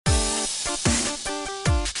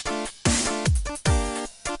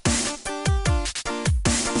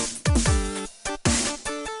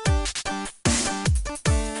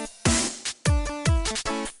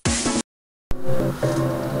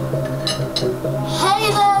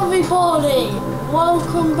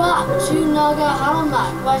Welcome back to Naga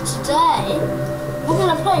Hamamak, where today we're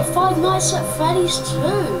going to play Five Nights at Freddy's 2.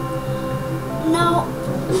 Now,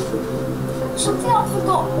 something I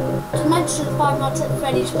forgot to mention at Five Nights at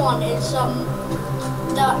Freddy's 1 is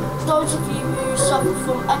that those of you who suffer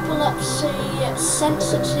from epilepsy,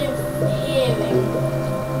 sensitive hearing,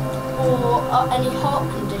 or any heart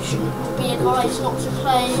condition will be advised not to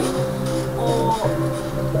play or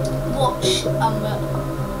watch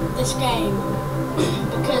this game.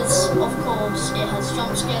 Because, of course, it has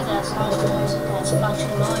jump scares, it has loud noise, it has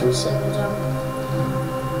flashing lights, and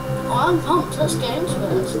I'm pumped. Let's get into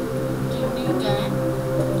it. Let's do a new game.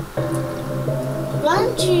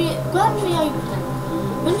 Grand reopening.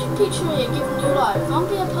 When did Pizzeria give new life? Can't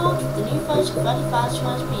be a part of the new face of Freddy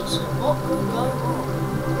Fazbear's Pizza. What could go wrong?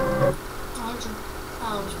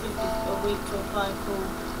 £100, 50 a week to apply. Call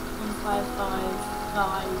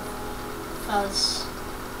 1555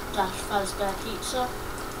 Fazbear Pizza.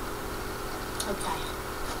 Okay.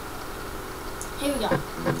 Here we go.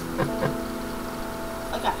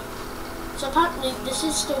 Okay. So apparently this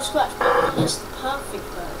is still scratch, but it's the perfect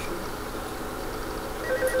version.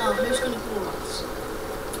 Now who's going to call us?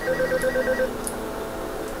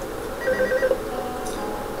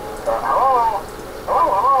 Hello?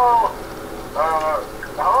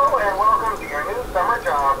 Hello and welcome to your new summer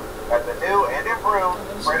job at the new and improved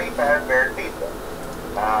Freddy Fazbear Pizza.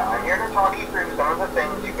 I'm here to talk you through some of the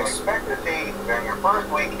things you can expect to see during your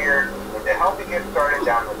first week here and to help you get started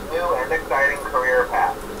down this new and exciting career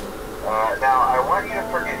path. Now, I want you to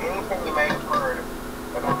forget anything you may have heard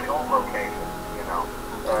about the old location, you know.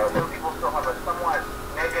 Some people still have a somewhat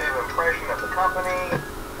negative impression of the company.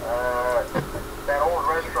 That old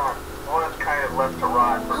restaurant was kind of left to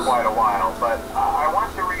rot for quite a while, but I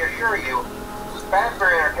want to reassure you,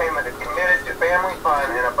 Fazbear Entertainment is committed to family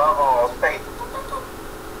fun and above all, safety.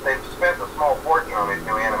 They've spent a small fortune on these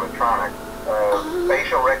new animatronics.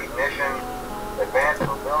 Facial recognition, advanced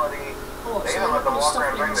mobility. They even let them walk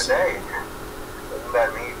around during the day. Isn't that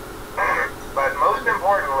neat? But most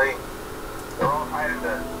importantly, they're all tied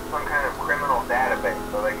into some kind of criminal database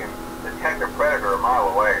so they can detect a predator a mile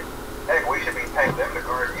away. Heck, we should be paying them to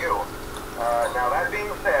guard you. Now that being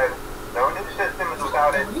said, no new system is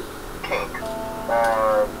without its kink.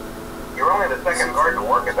 You're only the second guard to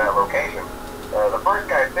work at that location. The first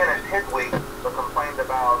guy finished his week, but complained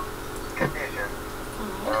about conditions.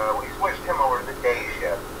 We switched him over to the day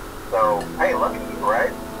shift. So, hey, look at you,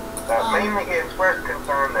 right? Mainly he expressed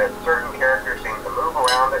concern that certain characters seemed to move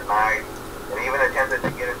around at night and even attempted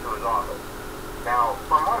to get into his office. Now,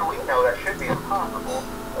 from what we know, that should be impossible.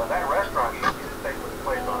 That restaurant should be the safest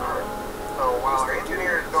place on Earth. So, while our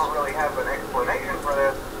engineers don't really have an explanation for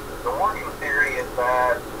this, the working theory is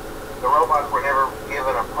that the robots were never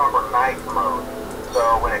given a proper night mode. So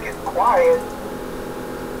when it gets quiet,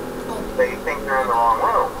 they think they're in the wrong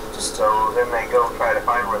room. So then they go try to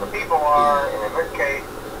find where the people are, and in this case,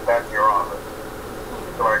 that's your office.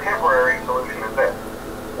 So our temporary solution is this.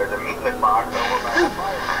 There's a music box over by the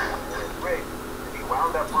fire, and it's rigged to be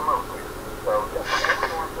wound up remotely. So just every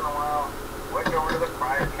once in a while, switch over to the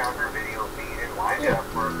prize counter video feed and wind it up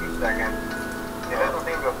for a few seconds. It doesn't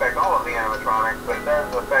seem to affect all of the animatronics, but it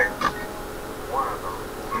does affect one of them.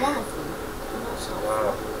 And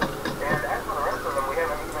as for the rest of them, we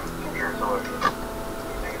have an even easier solution.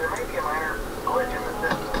 You see, there may be a minor glitch in the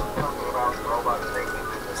system, something about the robot thinking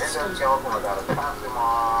it's an endoskeleton without a costume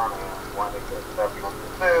on, and wanting to get stuff from the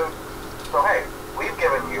suit. So hey, we've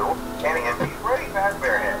given you an empty Freddy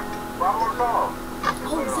Fazbear head. Problem solved. You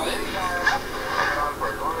put it on any time, put it on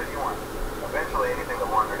for as long as you want. Eventually, anything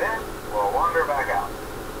that wandered in will wander back out.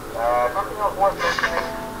 Something else worth mentioning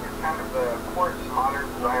is kind of the quartz modern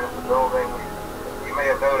design of the building. You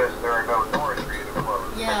may have noticed there are no doors for you to close.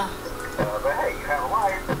 Yeah. But hey, you have a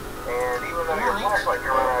light, and even though your flashlight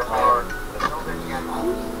can run out of power, the building can not.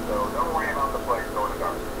 So don't worry about the place going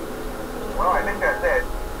dark. Well, I think that's it.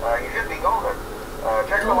 You should be golden.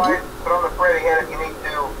 Check the lights, put on the Freddy head if you need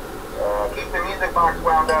to. Keep the music box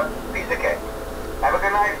wound up. Piece of cake. Have a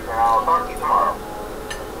good night, and I'll talk to you tomorrow.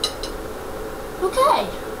 Okay.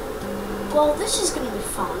 Well, this is going to be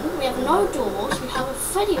fun. We have no doors. We have a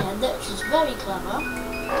Freddy head, which is very clever. We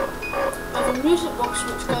have a music box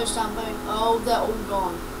which goes down very... Oh, they're all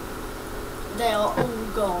gone. They are all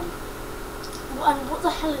gone. And what the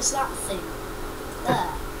hell is that thing? There.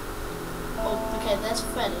 Oh, okay, there's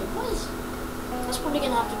Freddy. What is... That's probably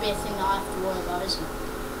going to have to be a thing that I have to worry about, isn't it?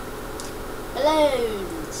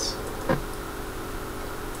 Balloons.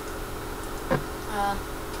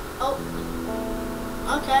 Oh.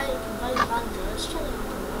 Okay, you can play the banjo. Let's check it out.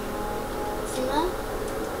 Nothing there?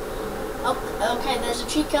 Oh, okay, there's a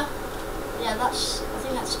chica. Yeah, I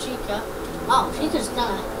think that's Chica. Wow, Chica's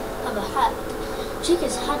gonna have a hat.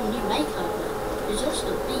 Chica's had a new makeover. It's just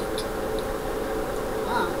a beak.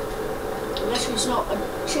 Wow. I guess she's not a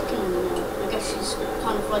chicken anymore. I guess she's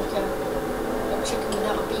kind of like a chicken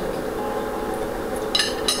without a beak.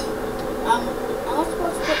 I'm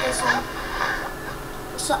supposed to put this on.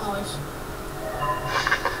 What's that noise?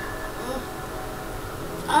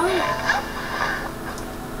 Oh.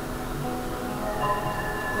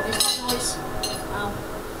 What is that noise? Ow.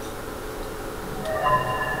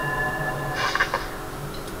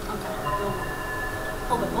 Okay,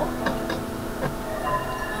 a bit more.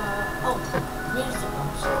 Oh, music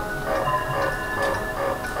box.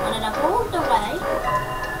 Run it up all the way.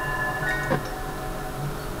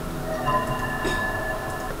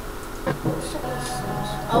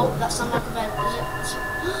 Oh, that sounds like a bed, is it?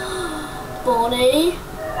 Bonnie, you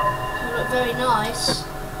look very nice.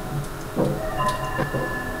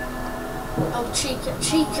 Oh, Chica,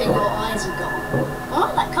 your eyes are gone. I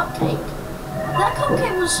like that cupcake. That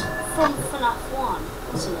cupcake was from FNAF 1,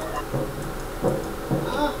 wasn't it?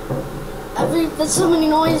 There's so many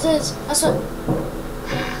noises. That's what.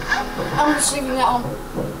 I'm just leaving that on.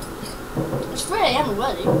 It's 3 AM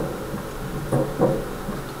already.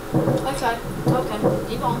 Okay,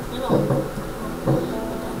 leave on. Leaving it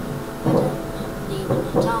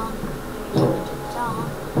on.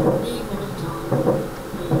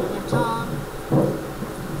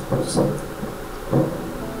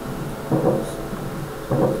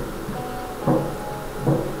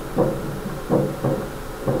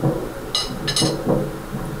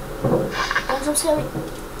 Don't jump scary.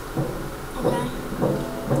 Okay.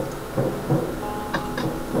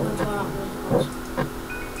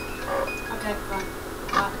 Okay, fine.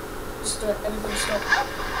 Right. Just do it. Everybody stop.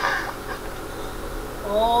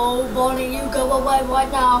 Oh, Bonnie, you go away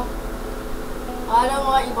right now. I don't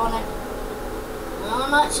like you, Bonnie. I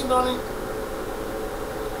don't like you, Bonnie.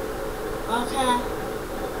 Okay.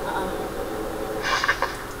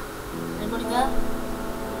 Anybody there?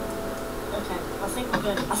 Okay, I think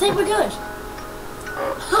we're good.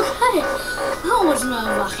 Okay, that was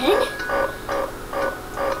nerve-wracking.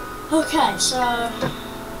 Okay, so...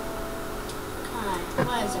 Okay,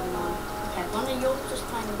 where's everyone? Okay, Bonnie, you're just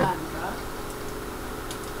playing the band, right?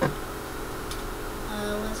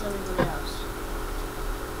 Where's everybody else?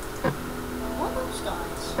 What are those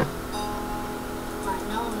guys? Right,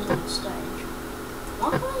 no one was on the stage. Why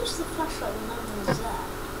can I use the flashlight when no one's there?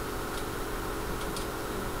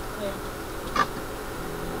 Weird.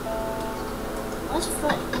 Where's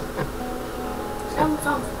Freddy? Come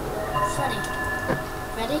from Freddy.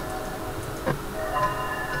 Freddy?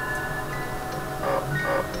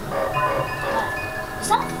 Is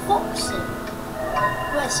that Foxy?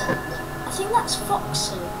 Where is it? I think that's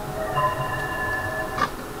Foxy.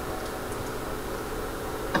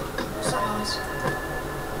 What's that noise?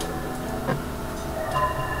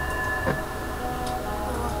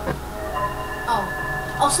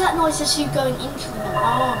 Oh, so that noise is you going into the vent.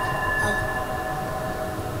 Oh, okay.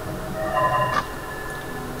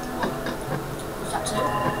 Was that two?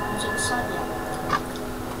 Was it the side yet?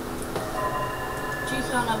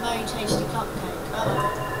 Chica on a very tasty cupcake.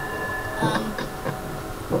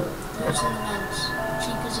 Who's in the vents?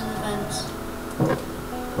 Chica's in the vents.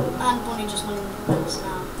 And Bonnie just went in the vents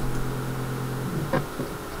now.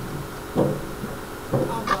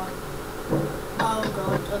 Oh god. Oh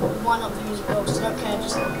god. Why not the music box? Okay,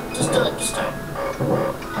 just do it, just do it.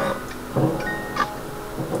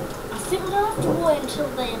 I think we'll have to wait until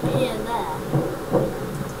they appear there.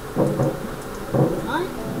 Right?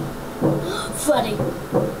 Freddy.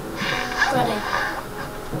 Freddy.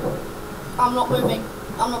 I'm not moving.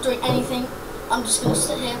 I'm not doing anything. I'm just gonna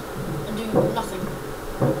sit here and do nothing.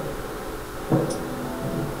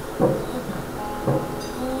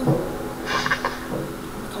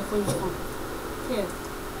 Okay, please come. Here.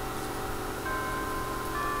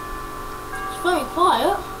 It's very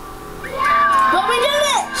quiet. But we did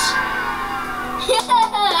it!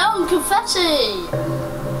 Yeah! I'm confetti!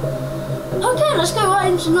 Okay, let's go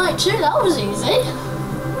right into night 2. That was easy.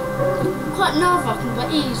 Quite nerve-wracking,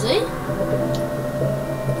 but easy.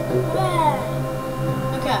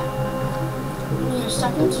 Okay. In a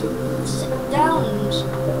second, sit down and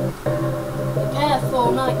prepare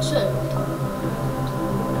for night 2.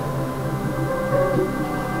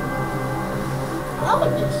 I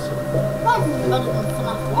like this. I like it better than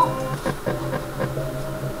FNAF 1.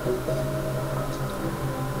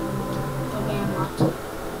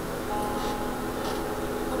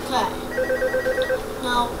 Okay.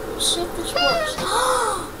 Now, see if this works.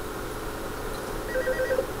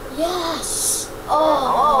 Yes!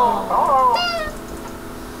 Oh!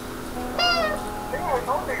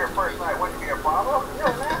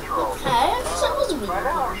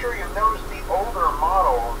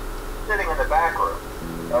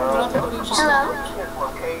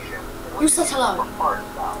 You said hello. For parts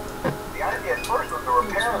now. The idea at first was to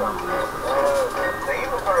repair them. They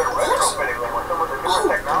even started retrofitting them with some of the newer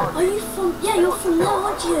technology. Are you from? Yeah, you're from there,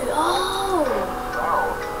 aren't you? Oh. Wow.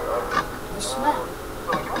 The smell.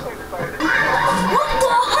 So the company decided to... What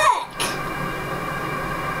the heck?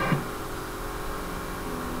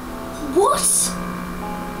 What?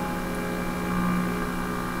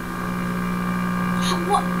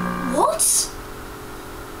 What?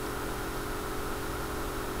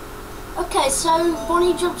 Okay, so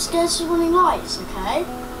Bonnie jump scares to running lights, okay?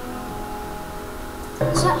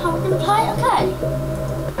 Is that how we're gonna play? Okay.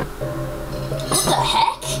 What the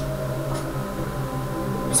heck?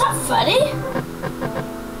 Is that Freddy?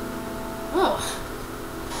 Oh.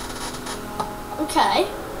 Okay.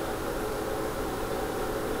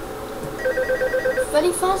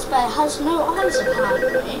 Freddy Fazbear has no eyes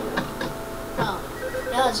apparently. Oh,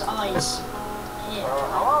 he has eyes. Here.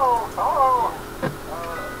 Hello?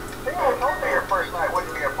 See, I told you your first night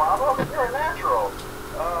wouldn't be a problem. You're a natural.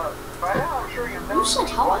 By now I'm sure you've noticed said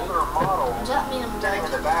the hi? older models Does that mean I'm sitting dead?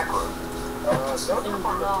 in the back room. Those are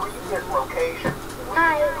from the previous location.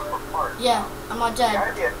 Hi. Yeah, am I The dead?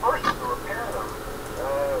 idea at first was to repair them.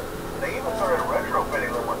 They even started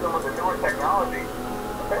retrofitting them with some of the newer technology.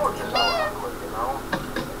 But they were just so ugly, you know?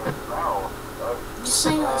 The smell. Just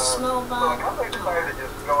saying that smell So the bad. company decided to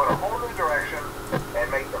just go in a whole new direction and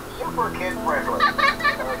make them super kid friendly.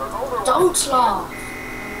 Those older Don't ones laugh.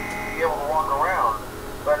 be able to walk around,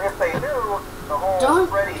 but if they do, the whole Don't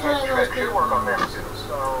Freddy play head those should work on them too.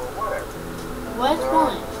 So whatever. Where's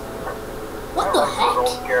Bonnie? What the Those heck?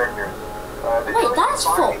 old characters. Did Wait, you that's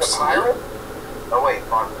Foxy the Foxy. pirate? Oh wait,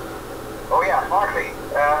 Foxy. Oh yeah, Foxy.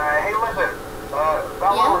 Hey, listen.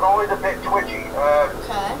 That one was always a bit twitchy.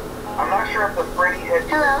 Okay. I'm not sure if the Freddy head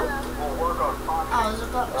will work on Foxy. I was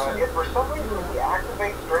about to. If for some reason he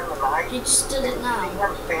activates during the night, He just did it see now.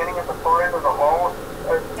 him standing at the far end of the hall,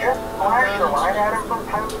 just flash your light at him from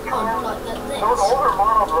time to Oh, time. like that Those this. older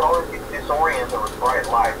models would always get disoriented with bright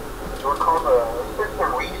light. It was called a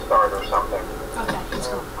system restart or something. Okay, he's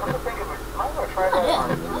gone. Come to think of it, might want to try Oh, that yeah. on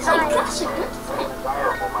That's a good thing.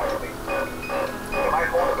 desirable might be. You might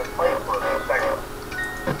hold it in place for a few seconds.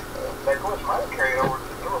 That glitch might have carried over to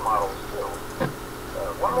the newer models too.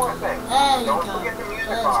 One more thing. There you Don't go. forget the music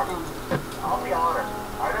There's box. Bonnie. I'll be honest,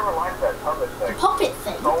 I never liked that puppet The thing. puppet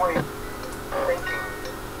thing. It's always thinking.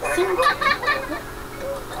 And I can go easily.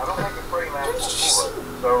 I don't think it's pretty Don't magical you for it.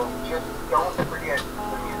 So just don't forget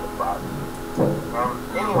the music box.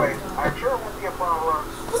 Anyways, I'm sure it won't be a problem.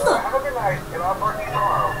 What the? Have a good night, and I'll talk to you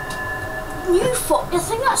tomorrow. New Fox. I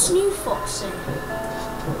think that's New Foxy.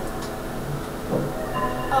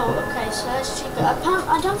 Oh, okay. So there's Chica.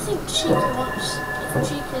 I don't think Chica wants. If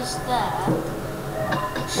Chica's there,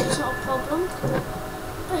 she's not a problem.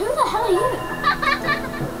 But who the hell are you?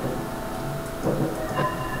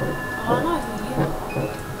 Oh, I know who you are.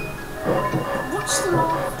 What's the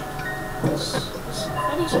laugh? It's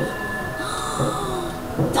Freddy's usually there.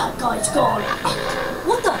 That guy's gone.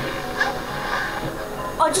 What the?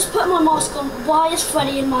 I just put my mask on. Why is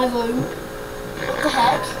Freddy in my room? What the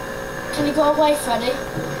heck? Can you go away, Freddy?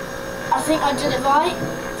 I think I did it right.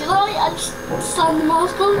 Did I? I just slammed the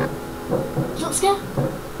mask on. Jump scare?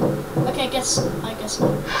 Okay, I guess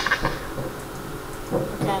not.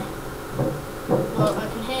 Okay. Well, I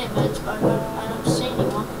can hear birds, but I don't see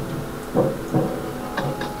anyone.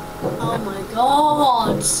 Oh my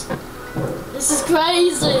god! This is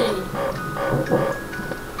crazy!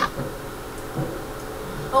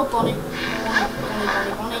 Oh, Bonnie.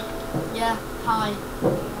 Bonnie. Yeah, hi.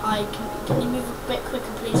 Hi, can you move a bit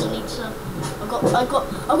quicker, please? I need to. I've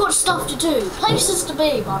got stuff to do. Places to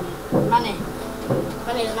be, Bonnie. Manny.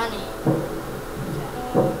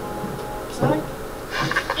 Sorry.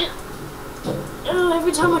 Oh,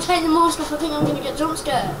 every time I take the mask off, I think I'm gonna get jump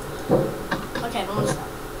scared. Okay, but what's that?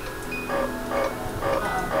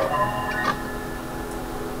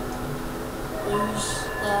 Who's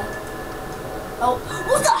there? Oh,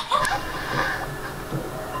 what the heck?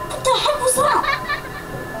 What the heck was that?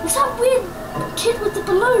 Was that weird kid with the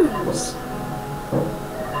balloons?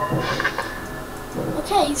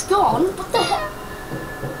 Okay, he's gone. What the heck?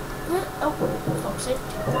 Oh, Foxy.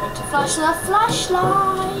 Need to flash the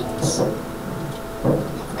flashlights.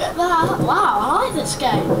 Don't forget that. Wow, I like this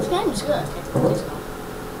game. This game is good. Okay, Foxy's gone.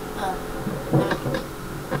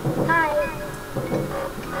 Hi.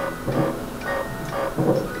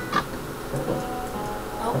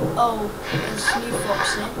 Oh, there's new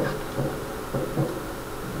Foxy.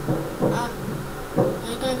 Are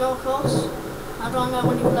you gonna go across? How do I know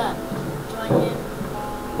when you've left? Do I hear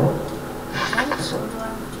vents or do I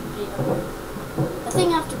have to be? I think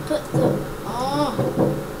I have to put the. Oh,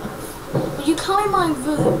 in my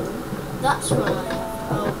room, that's where I am.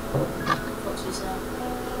 Oh, Foxy's there.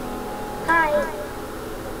 Hi.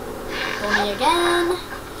 Bonnie again.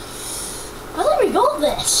 I think we got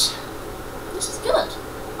this. This is good.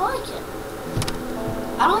 I like it.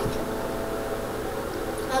 I like it.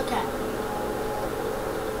 Okay.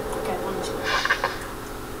 Okay, Bonnie's good.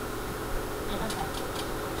 Yeah, okay.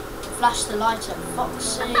 Flash the light at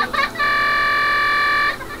Foxy.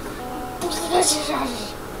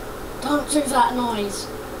 Don't do that noise.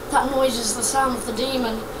 That noise is the sound of the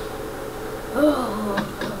demon. Oh.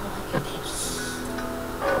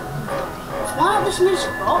 Why not this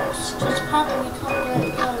music box? Because apparently we can't let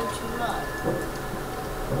it go too low.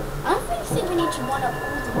 I don't really think we need to wind up all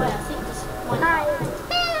the way. I think this wind up.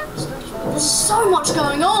 There's so much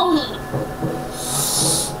going on!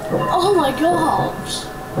 Oh my gosh!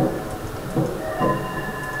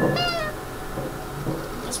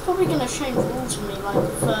 It's probably going to change rules for me like the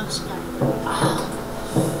first game.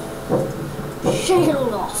 Shake it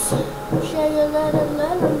all off. Shake it, let it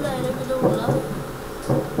all off.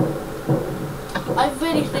 I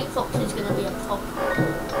really think Foxy's going to be a problem.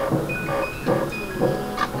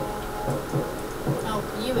 Oh,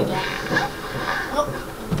 you again.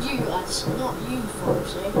 Not you,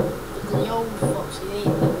 Foxy. But the old Foxy,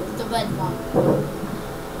 the red one.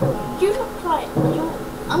 You look like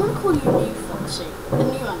I'm going to call you New Foxy, the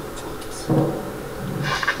new animatronics.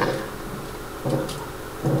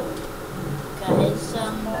 Okay, it's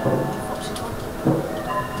Foxy on.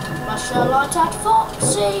 Flash your light at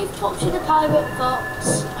Foxy, Foxy the pirate fox.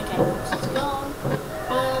 Okay, Foxy's gone.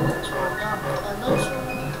 Good, let's wind up a little.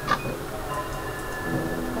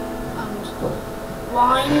 And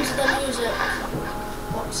wind the music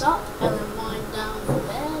box up, and then wind down the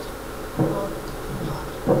bed. Or not.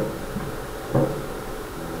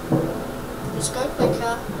 Let's go quicker.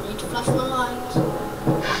 I need to flash my light.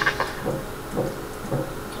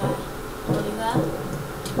 Okay, anybody there?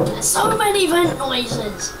 There's so many vent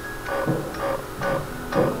noises!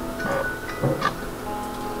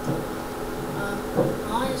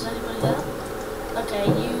 Hi, is anybody there? Okay,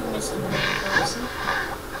 you missed a person.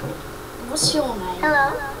 What's your name? Hello.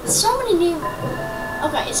 There's so many new...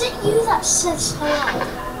 Okay, is it you that says hello?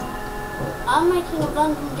 I'm making a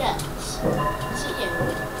random guess. Is it you?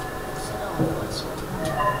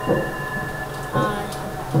 Hi.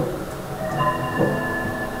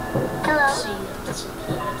 Hello. See,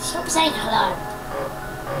 disappeared. Stop saying hello.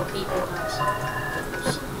 People guys.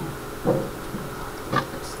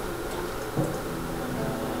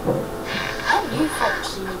 That new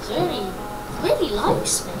Foxy really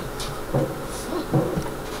likes me.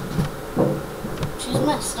 She's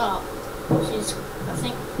messed up. She's, I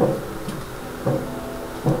think,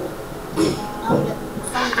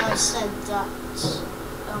 some guy said that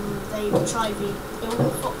they tried the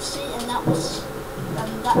E01 Foxy, and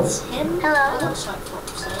that's him. Hello. That looks like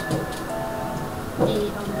Foxy. The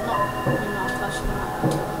not flashback.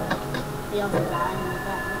 The other guy in the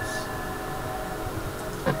vents.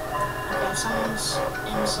 Okay, someone's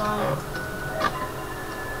inside.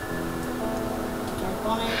 Okay,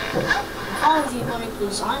 Bonnie. Follow you, Bonnie,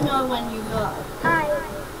 please. I know when you go. Hi.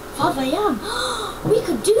 5 AM. We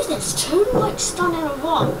could do this. 2 nights done in a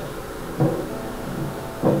row.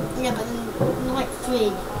 Yeah, but then night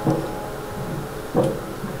 3.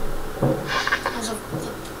 As of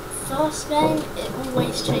the first game, it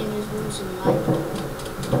always changes rules in night.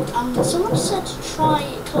 Someone said to try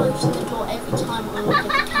closing the door every time I look at the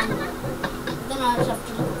camera. But then I would have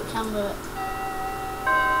to look at the camera.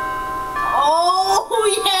 Oh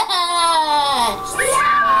yes!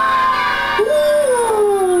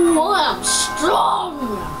 Ooh, I am strong!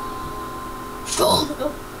 Strong!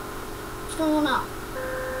 What's going on now?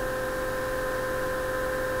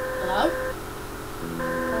 Hello?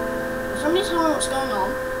 Will somebody tell me what's going on?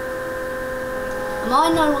 Am I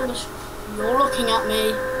no longer... You're looking at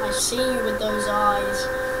me. I see you with those eyes.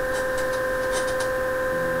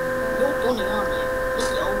 You're Bonnie, aren't you? You're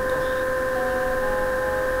the old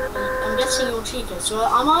Bonnie. I'm guessing you're Chica. So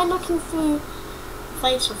am I looking through the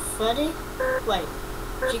face of Freddy? Wait.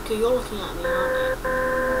 Chica, you're looking at me, aren't you?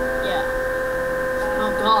 Yeah.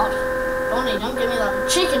 Oh god. Bonnie, don't give me that look.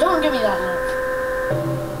 Chica, don't give me that look.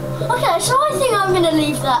 Okay, so I think I'm going to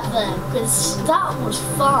leave that there, because that was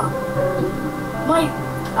fun.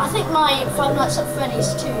 I think my Five Nights at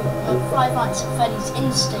Freddy's 2, Five Nights at Freddy's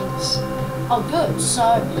instincts are good,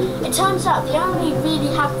 so it turns out they only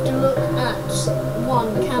really have to look at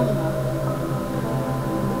one camera.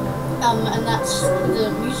 And that's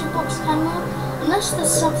the music box camera, unless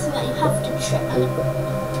there's something that you have to check, and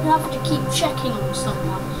you have to keep checking on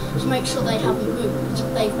someone to make sure they haven't moved.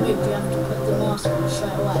 If they've moved, you have to put the mask on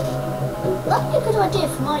straight away. that'd be a good idea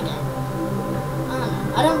for my game.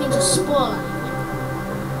 I don't mean to spoil anything.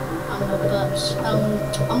 But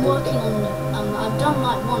I'm working on. I've done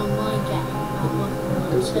like one on my game. I'm working on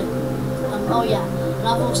that too. Oh yeah, and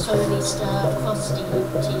I've also released a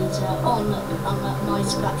cross-teaser on my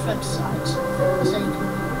Scratch website, so you can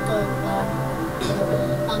go there.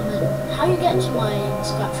 How you get to my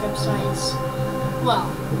Scratch website is, well,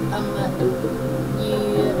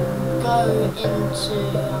 you go into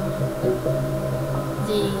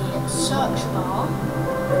the search bar,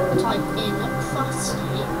 type in Krusty.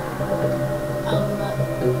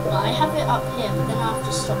 I have it up here, but then I have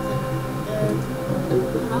to stop the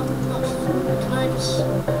how much can I just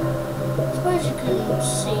suppose you can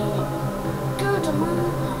see good amount.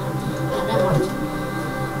 Never mind.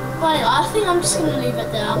 Well, anyway, I think I'm just gonna leave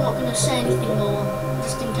it there. I'm not gonna say anything more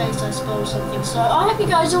just in case I spoil something. So I hope you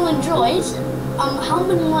guys all enjoyed. How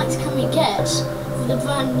many likes can we get for the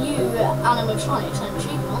brand new animatronics and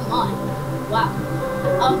achievement online? Wow.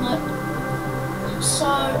 So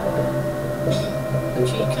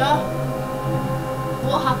Chica,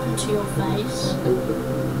 what happened to your face?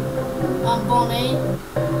 Bonnie,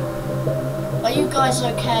 are you guys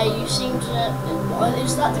okay? You seem to...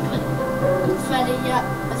 is that the glitch? Freddy, yeah.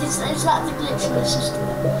 Is that the glitch in the system?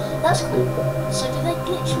 That's cool. So do they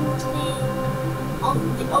glitch into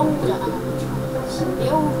the older animatronics? The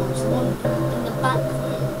old ones, the one in the back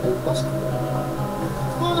room? That's cool.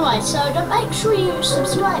 Well, anyway, so make sure you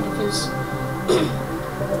subscribe because...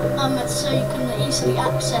 so you can easily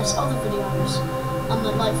access other videos.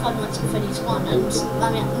 Like Five Nights at Freddy's 1, and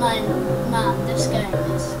I mean, man, this game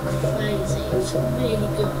is crazy. It's really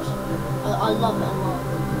good. I love it a lot.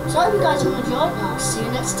 So I hope you guys will enjoy it, and I'll see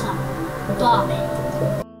you next time. Bye.